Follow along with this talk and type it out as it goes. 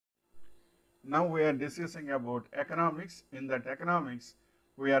Now we are discussing about economics. In that economics,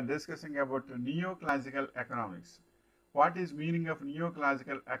 we are discussing about neoclassical economics. What is meaning of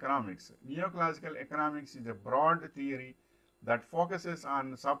neoclassical economics? Neoclassical economics is a broad theory that focuses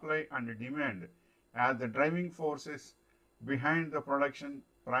on supply and demand as the driving forces behind the production,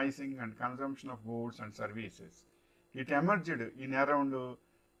 pricing and consumption of goods and services. It emerged in around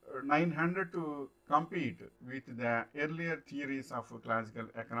 900 to compete with the earlier theories of classical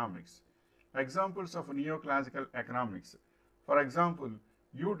economics. Examples of neoclassical economics. For example,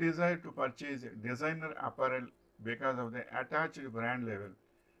 you desire to purchase designer apparel because of the attached brand level.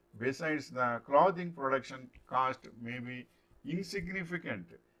 Besides, the clothing production cost may be insignificant.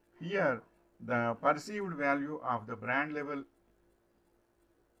 Here, the perceived value of the brand level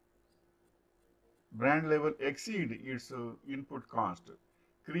exceed its input cost,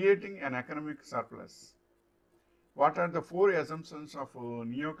 creating an economic surplus. What are the four assumptions of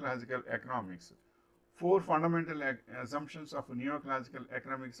neoclassical economics? Four fundamental assumptions of neoclassical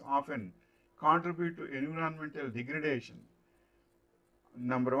economics often contribute to environmental degradation.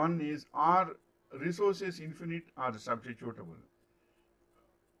 Number one is, are resources infinite or substitutable?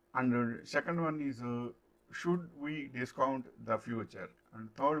 And second one is, should we discount the future?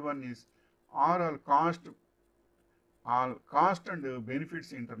 And third one is, are all cost and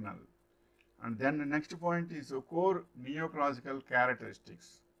benefits internal? And then the next point is core neoclassical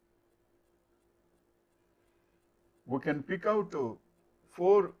characteristics. We can pick out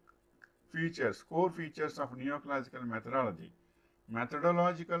four core features of neoclassical methodology: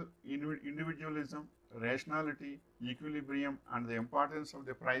 methodological individualism, rationality, equilibrium, and the importance of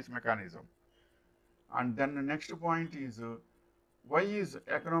the price mechanism. And then the next point is, why is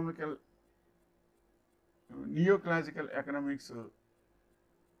neoclassical economics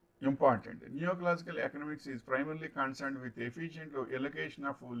important? Neoclassical economics is primarily concerned with efficient allocation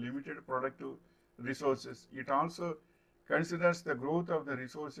of limited productive resources. It also considers the growth of the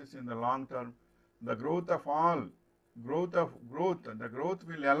resources in the long term. The growth of all growth of growth the growth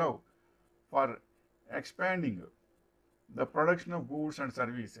will allow for expanding the production of goods and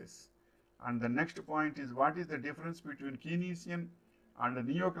services. And the next point is, what is the difference between Keynesian and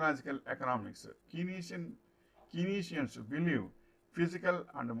neoclassical economics? Keynesians believe fiscal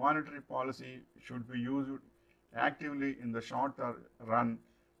and monetary policy should be used actively in the short run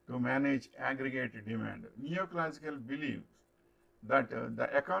to manage aggregate demand. Neoclassical believes that the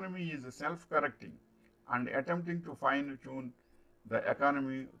economy is self-correcting, and attempting to fine-tune the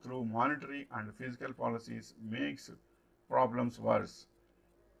economy through monetary and fiscal policies makes problems worse.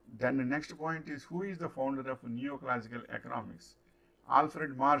 Then the next point is, who is the founder of neoclassical economics?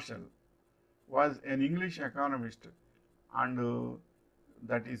 Alfred Marshall was an English economist, and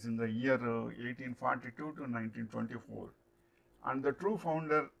that is in the year 1842 to 1924. And the true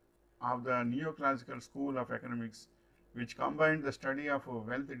founder of the neoclassical school of economics, which combined the study of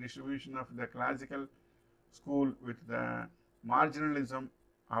wealth distribution of the classical school with the marginalism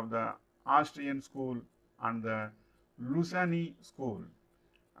of the Austrian school and the Lausanne school.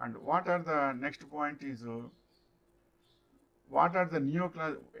 And what are the next point is, what are the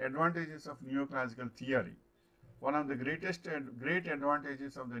advantages of neoclassical theory? One of the great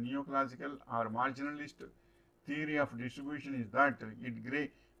advantages of the neoclassical or marginalist theory of distribution is that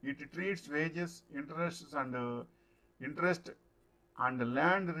it treats wages, interest and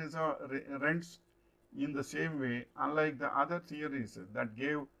land rents in the same way, unlike the other theories that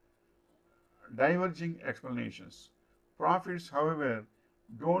gave diverging explanations. Profits, however,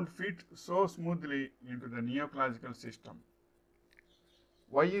 don't fit so smoothly into the neoclassical system.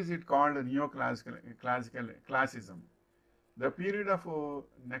 Why is it called classism? The period of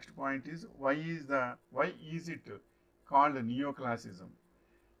next point is, why is it called neoclassism?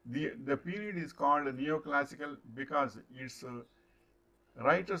 The period is called neoclassical because its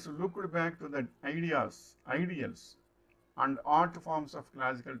writers looked back to the ideals, and art forms of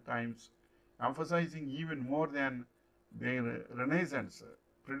classical times, emphasizing even more than their Renaissance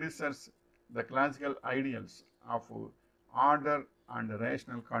predecessors the classical ideals of order and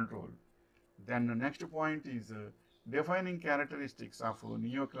rational control. Then the next point is, defining characteristics of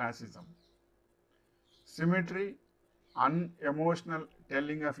neoclassicism: symmetry, unemotional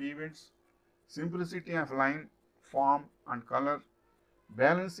telling of events, simplicity of line, form and color,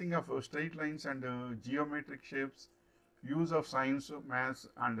 balancing of straight lines and geometric shapes, use of science, maths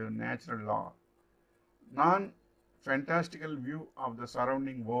and natural law, non-fantastical view of the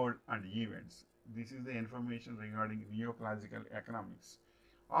surrounding world and events. This is the information regarding neoclassical economics.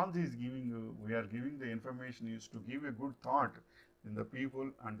 All these we are giving the information is to give a good thought in the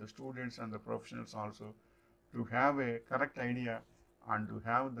people and the students and the professionals also, to have a correct idea and to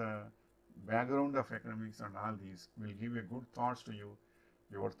have the background of economics and all these will give a good thoughts to you.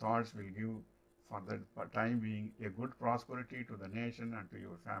 Your thoughts will give for the time being a good prosperity to the nation and to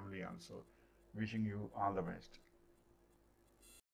your family also. Wishing you all the best.